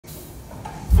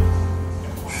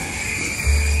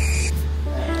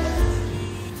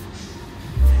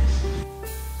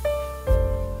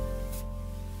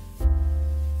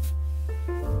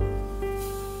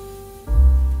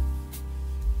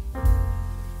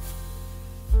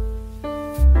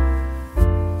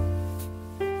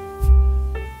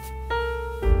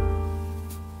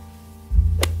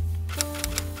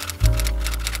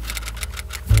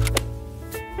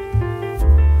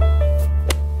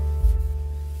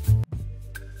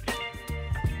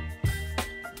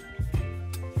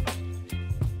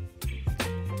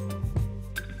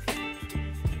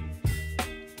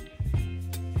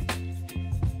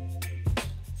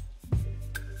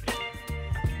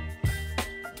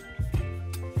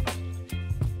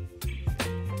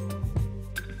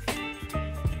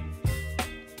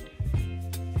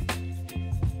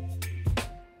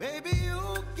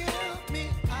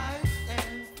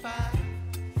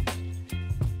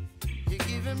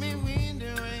me wind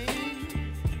and rain.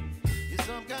 You're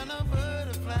some kind of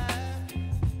butterfly.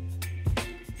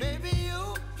 Baby,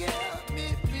 you give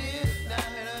me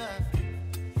midnight.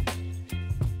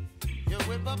 You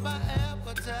whip up my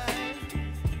appetite.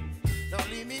 Don't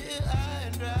leave me here high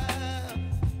and dry.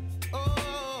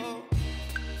 Oh,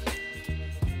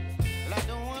 well, I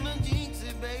don't wanna jinx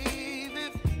it,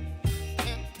 baby,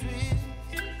 and twist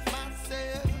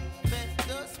myself at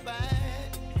the spine.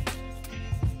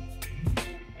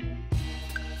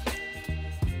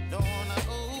 Don't wanna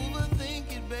overthink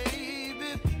it,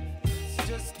 baby. It's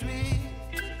just twist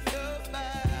your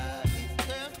body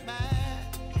and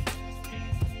mine.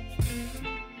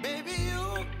 Baby, you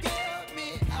give me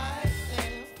ice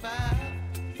and fire.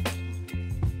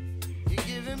 You're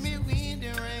giving me wind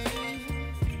and rain.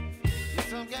 You're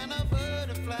some kind of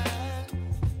butterfly.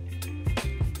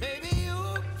 Baby, you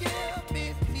give me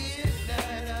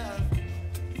midnight.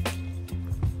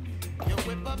 You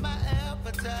whip up my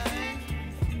appetite.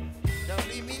 Don't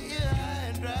leave me here high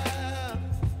and dry.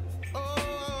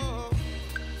 Oh,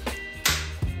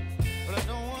 but I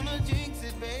don't wanna jinx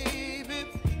it, baby.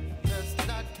 Let's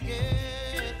not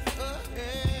get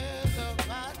ahead of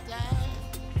my time.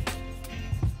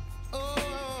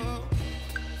 Oh,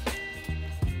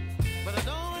 but I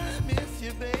don't wanna miss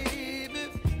you, baby.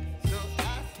 So I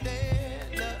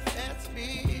stand up and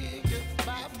speak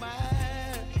my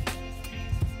mind.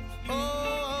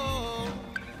 Oh.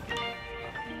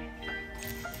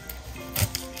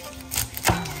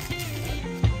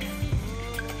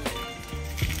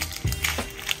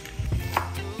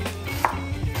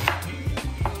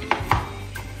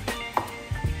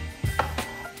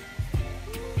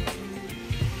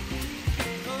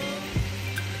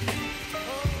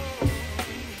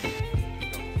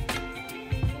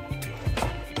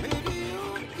 Baby, you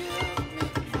give me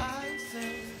ice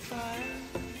and fire.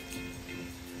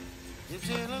 You're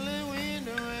channeling wind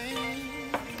and rain.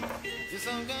 You're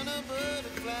some kind of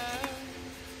butterfly.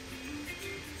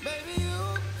 Baby, you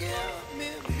give me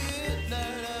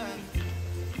midnight.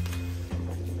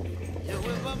 You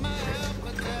whip up my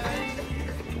appetite.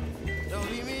 Don't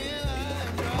leave me here high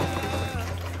and dry.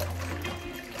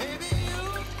 Baby, you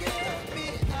give me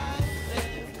ice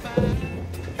and fire.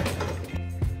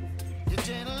 You're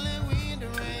channeling wind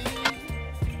and rain.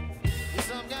 You're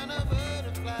some kind of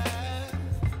butterfly.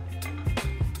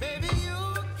 Baby, you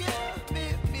give me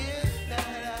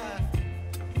midnight.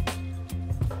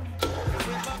 You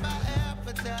whip up my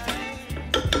appetite.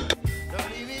 Don't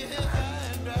leave me here high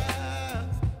and dry.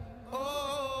 Oh,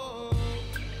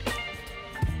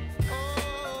 oh,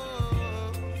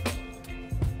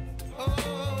 oh,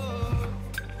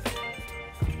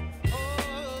 oh,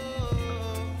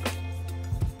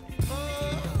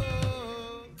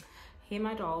 oh. Hey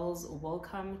my dolls,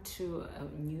 welcome to a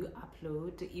new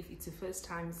upload. If it's the first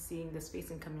time seeing this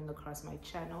face and coming across my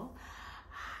channel,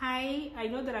 hi. I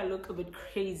know that I look a bit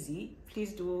crazy,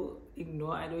 please do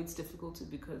ignore. I know it's difficult to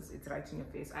because it's right in your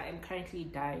face. I am currently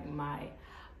dyeing my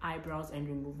eyebrows and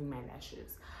removing my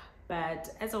lashes,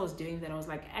 but as I was doing that I was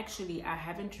like, actually I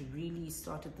haven't really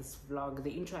started this vlog.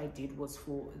 The intro I did was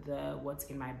for the what's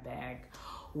in my bag,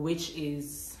 which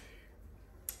is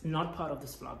not part of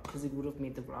this vlog because it would have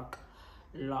made the vlog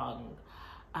long.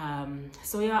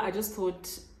 So yeah, I just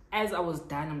thought as I was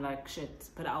done, I'm like, shit,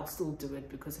 but I'll still do it,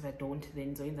 because if I don't,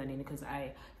 then because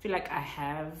I feel like I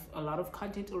have a lot of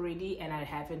content already and I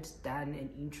haven't done an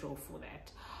intro for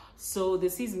that. So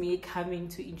this is me coming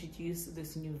to introduce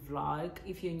this new vlog.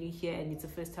 If you're new here and it's the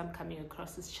first time coming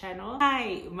across this channel,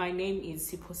 hi, my name is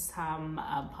Siphosam,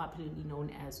 popularly known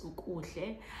as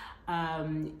Ukuhle.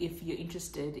 If you're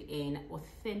interested in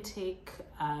authentic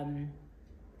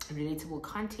relatable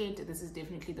content, this is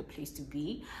definitely the place to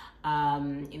be.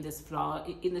 In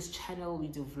this channel we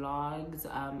do vlogs,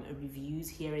 reviews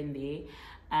here and there,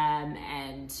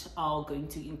 and are going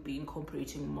to be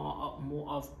incorporating more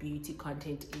of beauty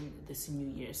content in this new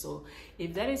year. So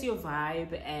if that is your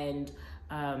vibe and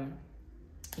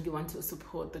if you want to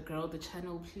support the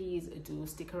channel, please do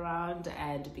stick around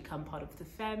and become part of the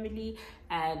family,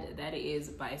 and that is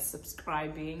by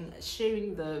subscribing,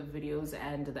 sharing the videos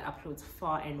and the uploads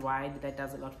far and wide. That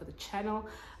does a lot for the channel,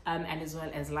 and as well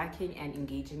as liking and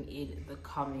engaging in the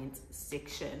comment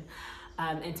section.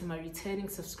 And to my returning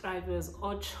subscribers,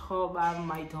 Ochoba,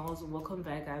 my dolls, welcome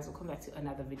back guys, welcome back to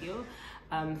another video.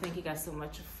 Thank you guys so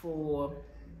much for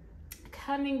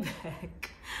coming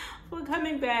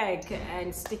back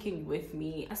and sticking with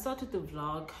me. I started the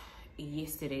vlog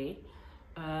yesterday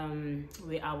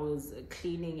where I was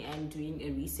cleaning and doing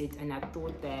a reset, and I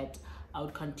thought that I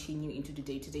would continue into the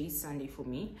day. Today is Sunday for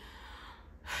me,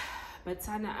 But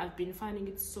Sana, I've been finding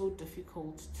it so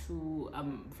difficult to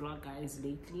vlog, guys,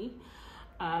 lately.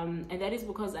 And that is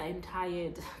because I am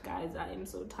tired, guys. I am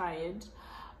so tired.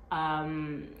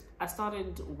 I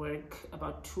started work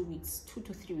about 2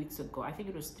 to 3 weeks ago. I think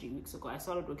it was 3 weeks ago. I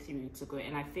started work 3 weeks ago,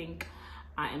 and I think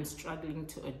I am struggling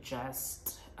to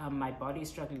adjust. My body is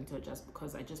struggling to adjust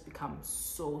because I just become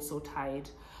so tired,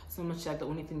 so much that the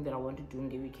only thing that I want to do in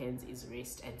the weekends is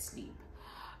rest and sleep.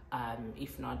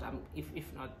 If not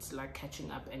like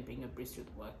catching up and being abreast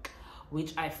with work,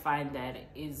 which I find that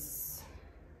is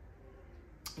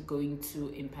going to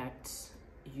impact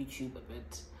YouTube a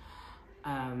bit.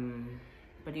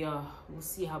 But yeah, we'll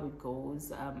see how it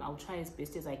goes. I'll try as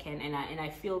best as I can, and I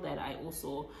feel that I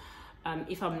also,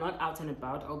 if I'm not out and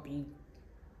about, I'll be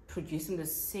producing the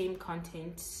same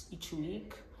content each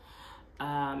week,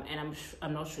 and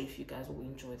I'm not sure if you guys will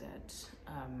enjoy that.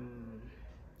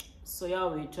 So yeah,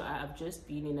 I've just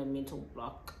been in a mental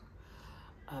block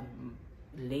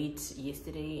late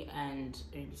yesterday and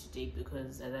early today,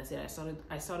 because as I said,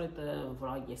 I started the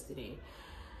vlog yesterday,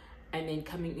 and then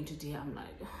coming into today I'm like,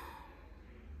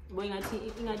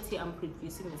 I'm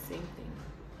producing the same thing.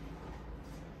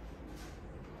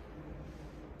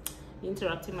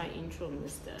 Interrupting my intro,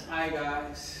 mister. Hi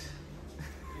guys.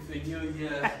 If you're new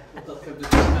here, welcome to the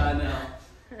channel.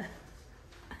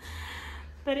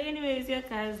 But anyways, yeah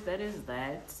guys, that is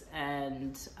that.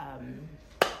 And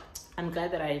I'm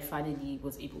glad that I finally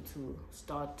was able to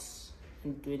start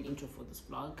and do an intro for this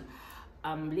vlog.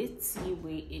 Let's see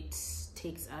where it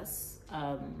takes us.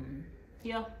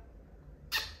 Yeah,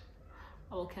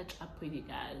 I will catch up with you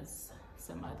guys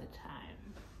some other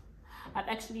time. I've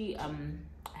actually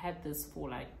had this for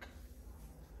like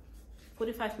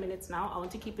 45 minutes now. I want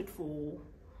to keep it for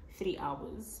 3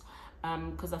 hours,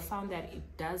 because I found that it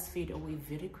does fade away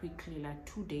very quickly, like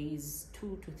 2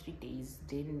 to 3 days,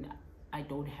 then I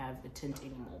don't have the tint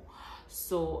anymore.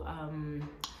 So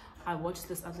I watched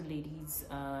this other lady's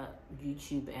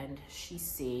YouTube, and she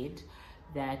said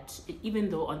that even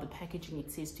though on the packaging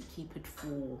it says to keep it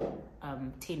for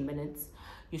 10 minutes,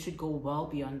 you should go well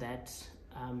beyond that.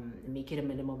 Make it a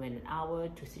minimum of an hour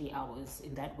to 3 hours.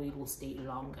 In that way it will stay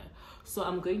longer. So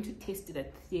I'm going to test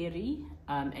that theory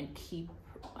and keep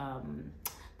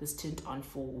this tint on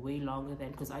for way longer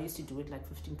than, because I used to do it like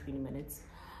 15-20 minutes,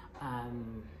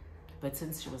 but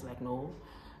since she was like no,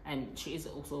 and she is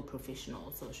also a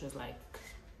professional, so she was like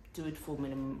do it for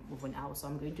minimum of an hour. So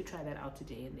I'm going to try that out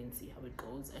today and then see how it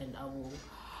goes, and I will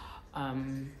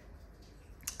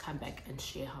come back and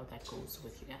share how that goes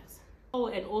with you guys. Oh,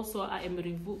 and also I am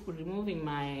removing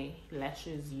my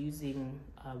lashes using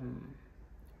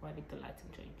why did the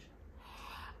lighting change?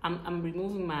 I'm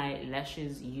removing my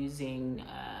lashes using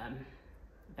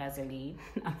Vaseline.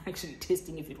 I'm actually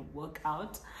testing if it will work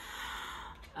out.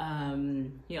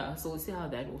 Yeah, so we'll see how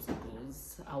that also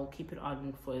goes. I'll keep it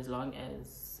on for as long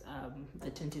as the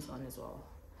tint is on as well,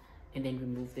 and then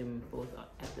remove them both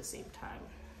at the same time.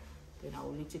 Then I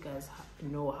will let you guys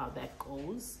know how that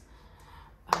goes.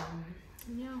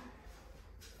 Yeah,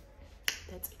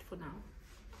 that's it for now.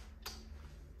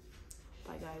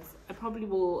 Bye guys. I probably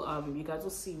will you guys will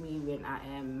see me when I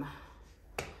am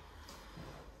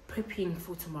prepping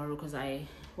for tomorrow, because I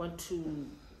want to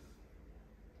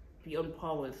be on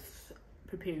par with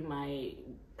preparing my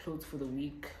clothes for the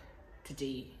week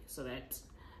today, so that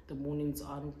the mornings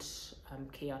aren't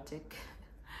chaotic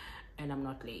and I'm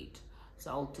not late. So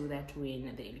I'll do that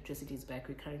when the electricity is back.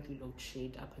 We currently load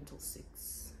shade up until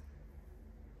 6.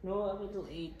 No, up until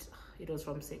 8. It was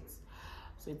from 6.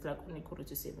 So it's like only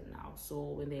 6:45 now. So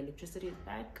when the electricity is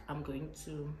back, I'm going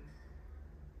to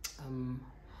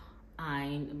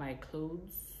iron my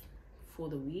clothes for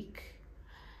the week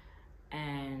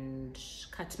and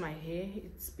cut my hair.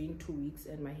 It's been 2 weeks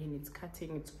and my hair needs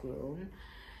cutting. It's grown.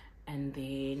 And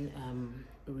then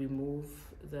remove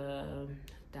the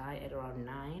dye at around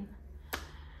 9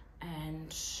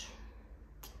 and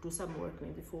do some work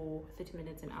maybe for 30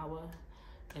 minutes, an hour,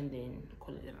 and then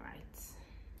call it a night.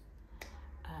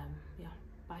 Yeah,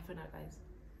 bye for now guys.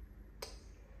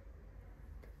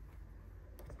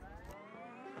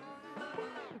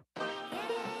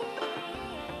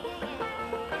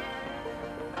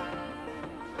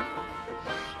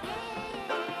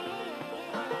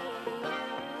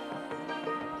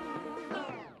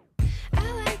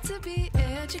 I like to be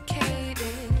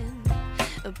educated,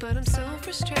 but I'm so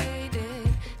frustrated.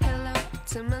 Hello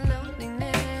to my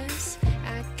loneliness.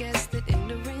 I guess that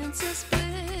ignorance is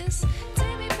bliss.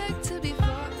 Take me back to before I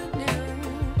knew.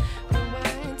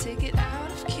 Rewind, take it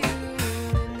out of cue.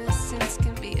 Innocence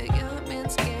can be a young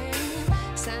man's game.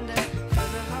 Signed up for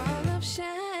the hall of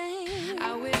shame.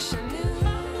 I wish I knew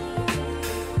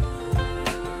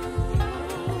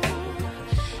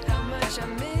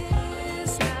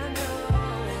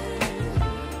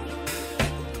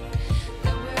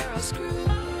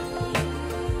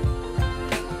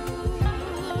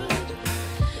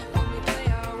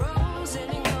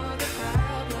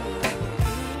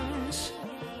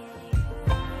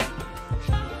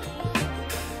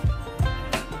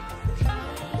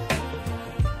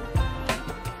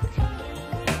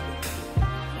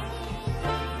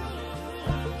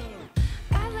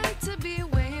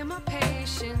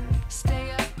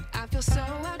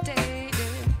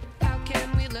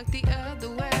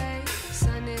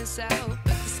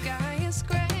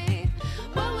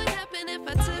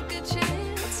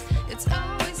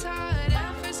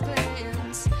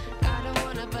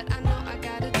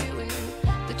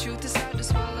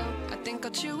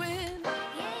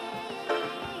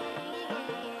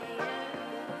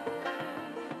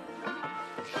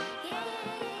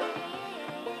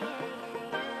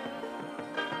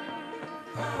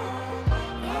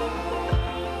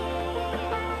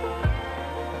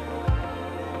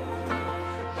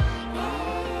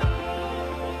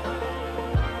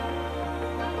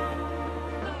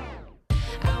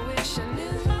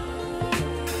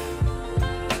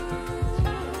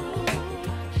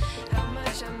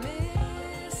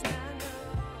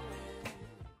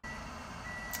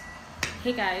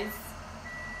Hey guys,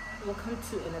 welcome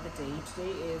to another day.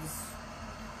 Today is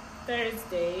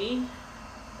Thursday,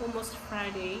 almost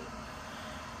Friday.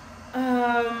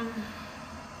 I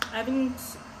haven't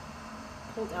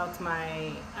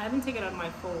I haven't taken out my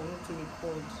phone to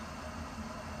record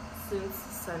since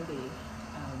Sunday.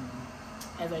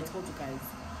 As I told you guys,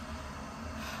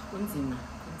 kunzima.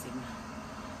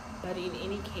 But in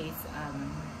any case,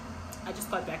 I just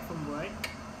got back from work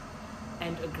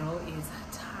and a girl is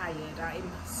tired. I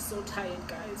am so tired,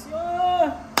 guys.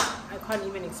 I can't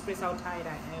even express how tired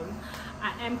I am.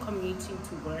 I am commuting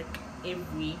to work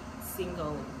every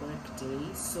single work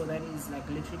day, so that is like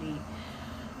literally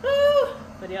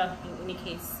but yeah, in any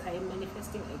case, I am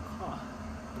manifesting a car.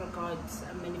 Oh God,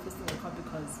 I'm manifesting a car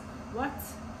because what?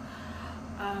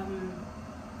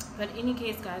 But in any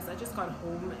case, guys, I just got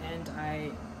home and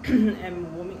I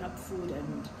am warming up food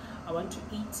and I want to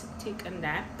eat, take a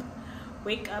nap,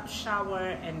 wake up, shower,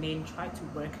 and then try to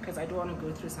work because I don't want to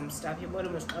go through some stuff.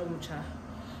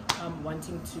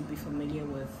 Wanting to be familiar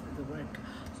with the work,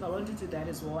 so I want to do that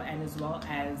as well, and as well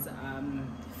as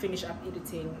finish up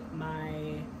editing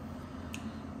my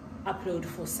upload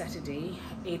for Saturday.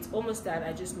 It's almost done.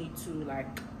 I just need to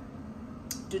like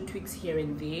do tweaks here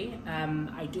and there.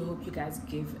 I do hope you guys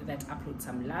give that upload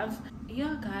some love.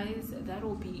 Yeah guys, that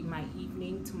will be my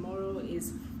evening. Tomorrow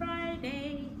is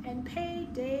Friday and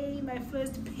payday, my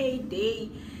first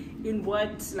payday in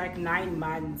what, like 9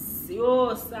 months.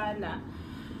 Yo sana.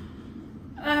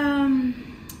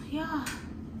 Yeah,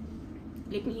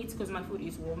 let me eat because my food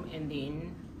is warm, and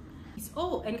then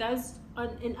and guys, on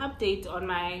an update on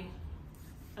my,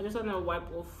 I just want to wipe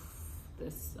off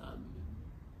this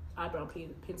eyebrow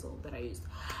pencil that I used,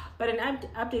 but an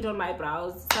update on my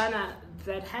brows. Sana,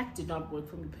 that hack did not work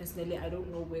for me personally. I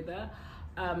don't know whether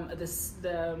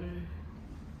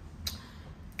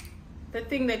the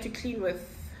thing that you clean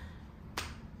with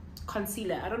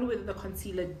concealer, I don't know whether the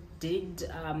concealer did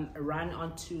run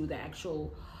onto the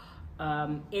actual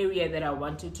area that I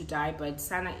wanted to dye, but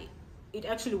Sana, it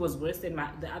actually was worse than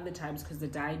the other times because the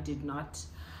dye did not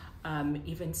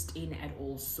even stain at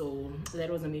all. So that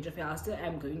was a major fail. I still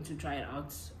am going to try it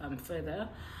out further,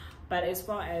 but as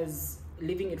far as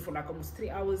leaving it for like almost 3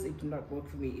 hours, it did not work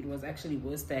for me. It was actually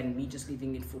worse than me just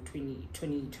leaving it for 20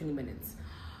 minutes.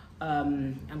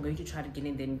 I'm going to try it again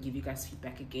and then give you guys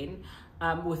feedback again.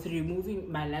 With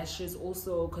removing my lashes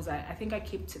also, because I think I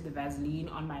kept the Vaseline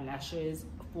on my lashes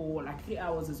for like 3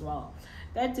 hours as well.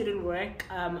 That didn't work.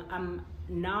 I'm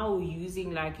now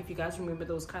using, like, if you guys remember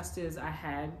those casters I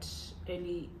had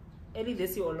early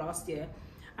this year or last year,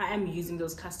 I am using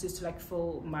those casters to like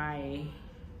fill my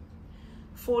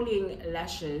falling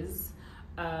lashes.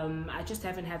 I just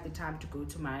haven't had the time to go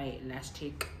to my lash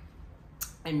tech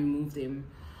and remove them,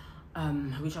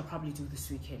 which I'll probably do this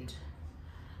weekend.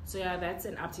 So yeah, that's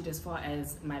an update as far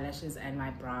as my lashes and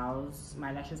my brows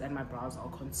are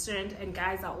concerned. And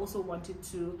guys, I also wanted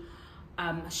to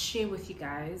share with you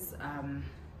guys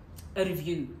a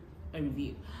review.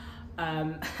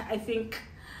 I think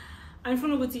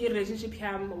unfortunately the relationship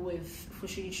with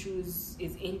Fushiri shoes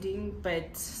is ending,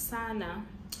 but Sana,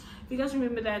 if you guys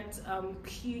remember that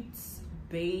cute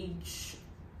beige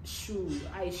shoe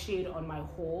I shared on my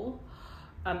haul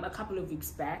a couple of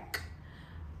weeks back,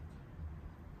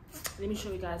 let me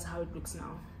show you guys how it looks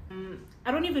now.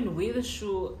 I don't even wear the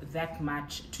shoe that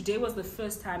much. Today was the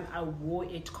first time I wore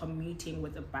it commuting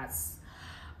with a bus.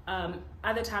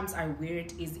 Other times I wear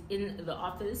it is in the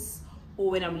office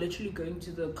or when I'm literally going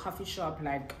to the coffee shop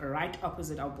like right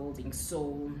opposite our building.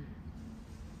 So,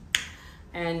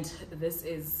 and this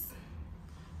is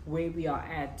where we are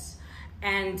at.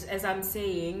 And as I'm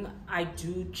saying, I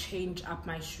do change up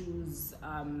my shoes.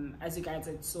 As you guys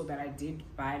saw that I did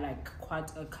buy like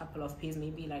quite a couple of pairs,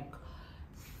 maybe like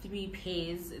 3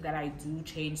 pairs that I do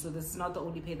change. So this is not the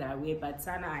only pair that I wear. But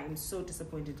Sana, I am so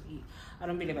disappointed. I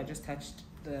don't believe I just touched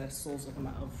the soles of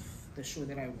the shoe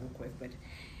that I walk with. But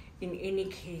in any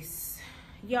case,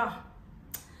 yeah,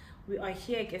 we are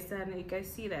here. I guess Sana, you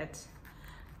guys see that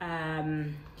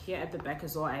here at the back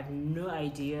as well. I have no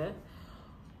idea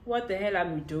what the hell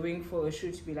I'm doing for a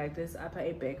shoe to be like this, upper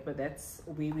a back, but that's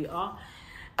where we are.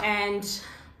 And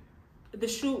the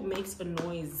shoe makes a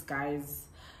noise, guys.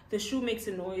 The shoe makes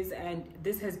a noise, and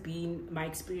this has been my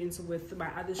experience with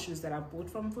my other shoes that I bought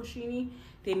from Foschini.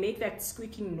 They make that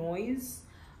squeaking noise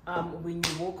when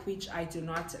you walk, which I do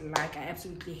not like. I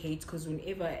absolutely hate, because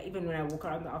even when I walk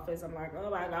around the office, I'm like,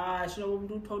 oh my gosh, no one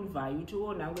do tone value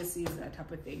to now we see that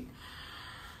type of thing.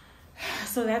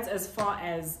 So that's as far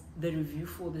as the review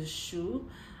for the shoe.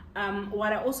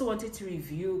 What I also wanted to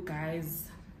review, guys,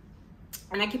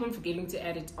 and I keep on forgetting to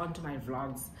add it onto my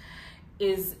vlogs,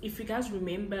 is, if you guys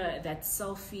remember that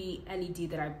selfie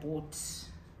LED that I bought,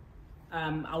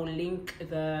 I'll link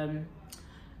the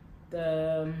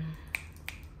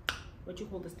what do you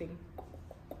call this thing,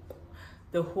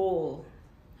 the haul.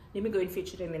 Let me go and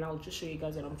fetch it and then I'll just show you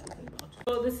guys what I'm talking about.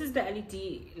 So this is the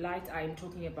LED light I'm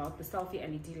talking about, the selfie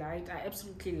LED light. I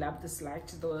absolutely love this light,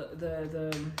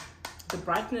 the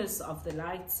brightness of the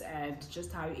lights and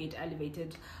just how it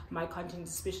elevated my content,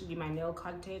 especially my nail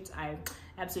content. I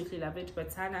absolutely love it.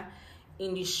 But Sana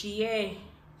in the shie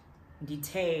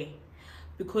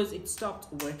because it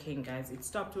stopped working, guys. It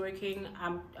stopped working.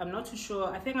 I'm not too sure.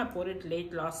 I think I bought it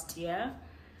late last year,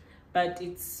 but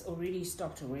it's already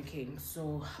stopped working.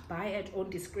 So buy at own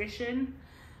discretion.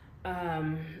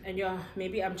 And yeah,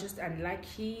 maybe I'm just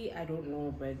unlucky, I don't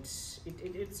know, but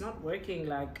it's not working.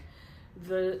 Like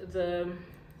the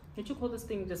what you call this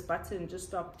thing, this button just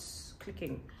stopped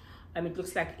clicking. It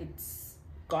looks like it's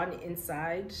gone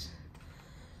inside.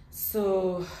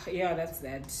 So yeah, that's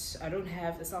that. I don't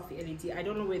have a selfie LED. I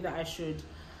don't know whether I should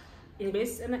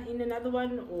invest in another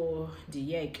one or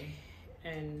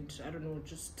and I don't know,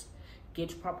 just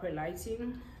get proper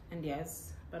lighting. And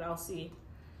yes, but I'll see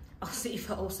if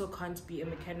I also can't be a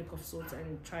mechanic of sorts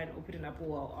and try and open it up,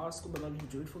 or I'll ask Ubaba to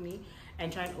do it for me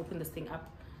and try and open this thing up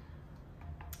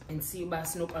and see about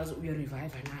Snoop as we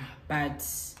revive now. But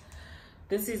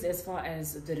this is as far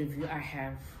as the review I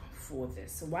have for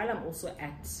this. So while I'm also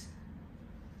at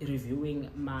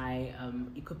reviewing my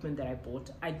equipment that I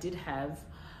bought, I did have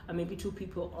maybe 2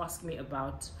 people ask me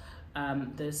about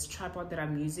this tripod that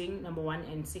I'm using, number one,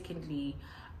 and secondly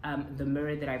the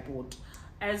mirror that I bought.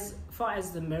 As far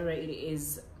as the mirror, it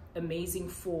is amazing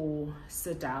for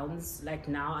sit downs. Like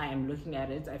now I am looking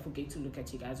at it, I forget to look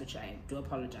at you guys, which I do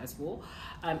apologize for.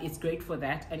 It's great for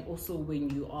that. And also when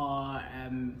you are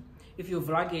if you're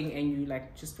vlogging and you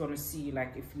like just want to see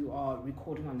like if you are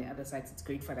recording on the other side, it's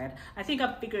great for that. I think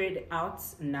I've figured it out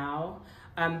now.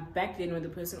 Back then when the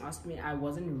person asked me, I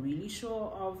wasn't really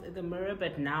sure of the mirror,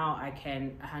 but now I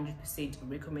can 100%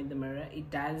 recommend the mirror. It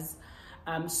does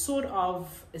sort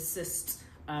of assist.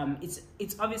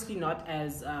 It's obviously not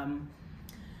as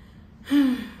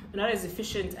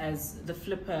efficient as the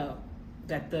flipper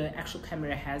that the actual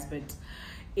camera has, but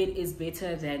it is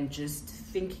better than just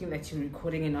thinking that you're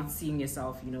recording and not seeing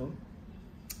yourself, you know.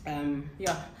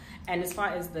 Yeah. And as far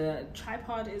as the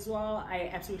tripod as well, I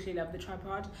absolutely love the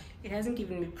tripod. It hasn't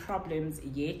given me problems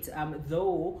yet,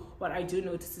 though what I do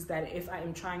notice is that if I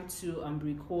am trying to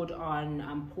record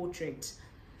on portrait,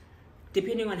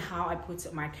 depending on how I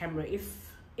put my camera,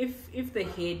 if the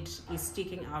head is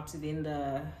sticking out, then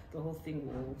the whole thing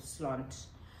will slant.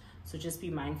 So just be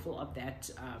mindful of that,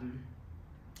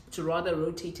 to rather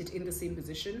rotate it in the same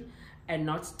position and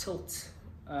not tilt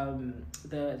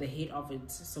the head of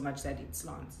it so much that it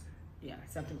slants. Yeah,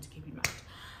 something to keep in mind.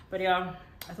 But yeah,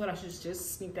 I thought I should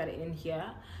just sneak that in here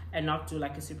and not do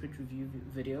like a separate review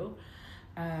video.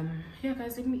 Yeah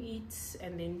guys, let me eat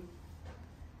and then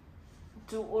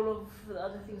do all of the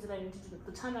other things that I need to do.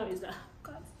 The time now is that,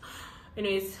 guys.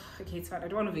 Anyways, okay, it's fine. I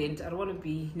don't want to vent. I don't want to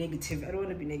be negative. I don't want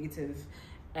to be negative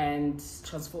and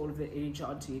transfer all of the energy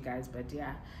onto you guys. But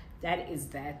yeah, that is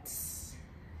that.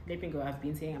 Let me go. I've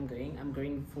been saying I'm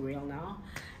going for real now,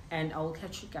 and I'll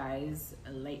catch you guys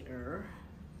later.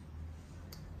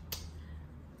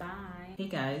 Bye. Hey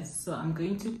guys, so I'm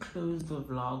going to close the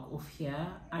vlog off here.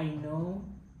 I know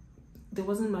there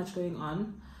wasn't much going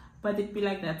on, but it'd be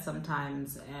like that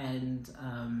sometimes, and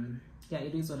yeah,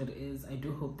 it is what it is. I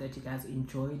do hope that you guys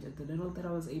enjoyed the little that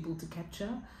I was able to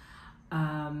capture,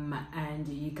 and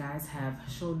you guys have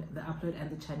shown the upload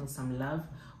and the channel some love.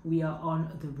 We are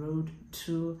on the road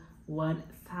to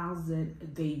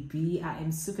 1,000, baby. I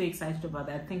am super excited about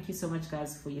that. Thank you so much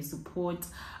guys for your support.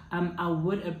 I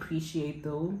would appreciate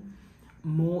though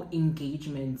more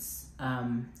engagements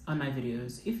on my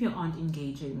videos. If you aren't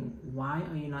engaging, why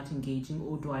are you not engaging,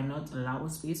 or do I not allow a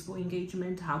space for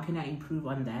engagement? How can I improve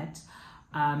on that?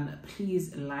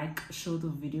 Please like, show the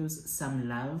videos some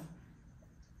love.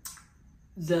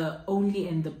 The only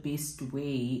and the best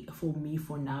way for me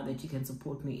for now that you can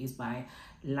support me is by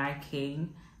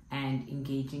liking and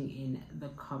engaging in the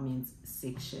comments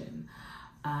section.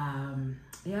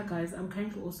 Yeah guys, I'm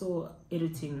currently also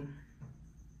editing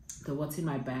the what's in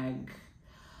my bag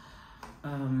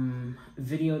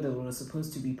video that was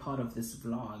supposed to be part of this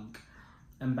vlog,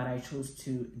 but I chose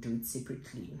to do it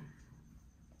separately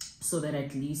so that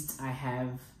at least I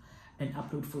have an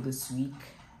upload for this week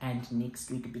and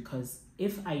next week, because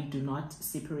if I do not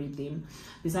separate them,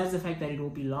 besides the fact that it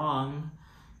will be long,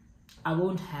 I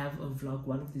won't have a vlog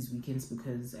one of these weekends,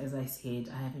 because as I said,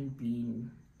 I haven't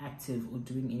been active or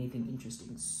doing anything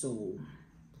interesting. So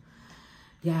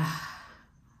yeah,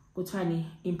 go try and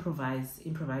improvise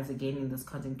again in this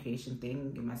content creation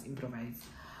thing. You must improvise.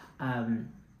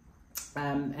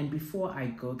 And before I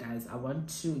go, guys, I want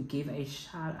to give a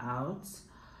shout out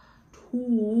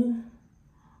to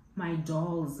my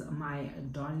dolls, my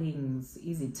darlings,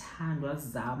 izithandwa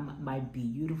zam, my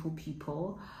beautiful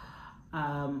people,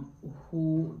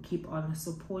 who keep on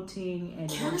supporting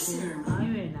and watching.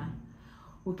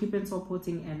 Who keep on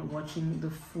supporting and watching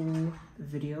the full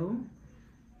video.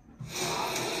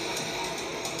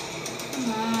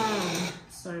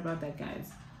 Sorry about that,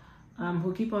 guys.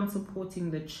 Who keep on supporting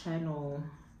the channel.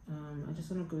 I just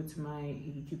want to go to my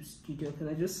YouTube studio because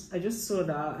I just saw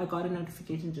that I got a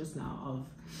notification just now of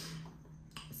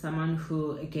someone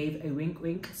who gave a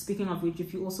wink. Speaking of which,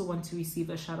 if you also want to receive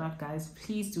a shout out, guys,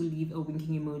 please do leave a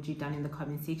winking emoji down in the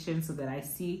comment section so that I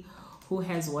see who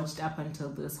has watched up until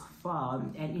this far.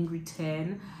 And in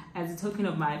return, as a token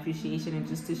of my appreciation and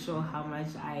just to show how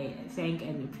much I thank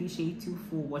and appreciate you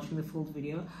for watching the full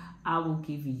video, I will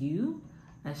give you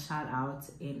a shout out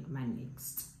in my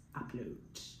next upload.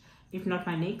 If not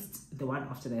my next, the one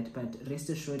after that, but rest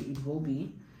assured it will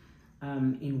be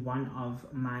in one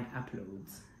of my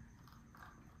uploads.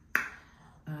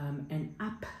 And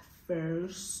up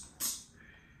first,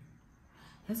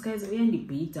 yes guys, we are in the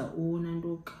beta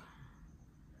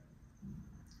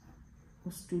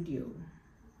studio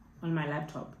on my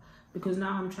laptop because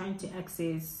now I'm trying to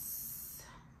access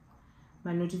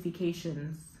my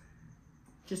notifications.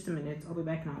 Just a minute, I'll be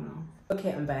back now.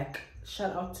 Okay, I'm back.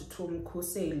 Shout out to Tom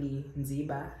Koseli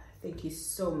Nziba. Thank you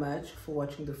so much for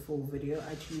watching the full video.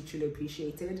 I truly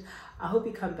appreciate it. I hope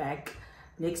you come back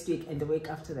next week and the week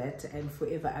after that and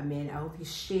forever, amen. I hope you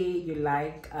share, you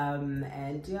like,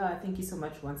 and yeah, thank you so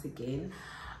much once again.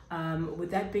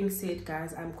 With that being said,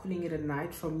 guys, I'm calling it a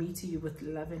night from me to you with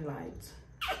love and light.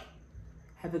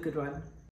 Have a good one.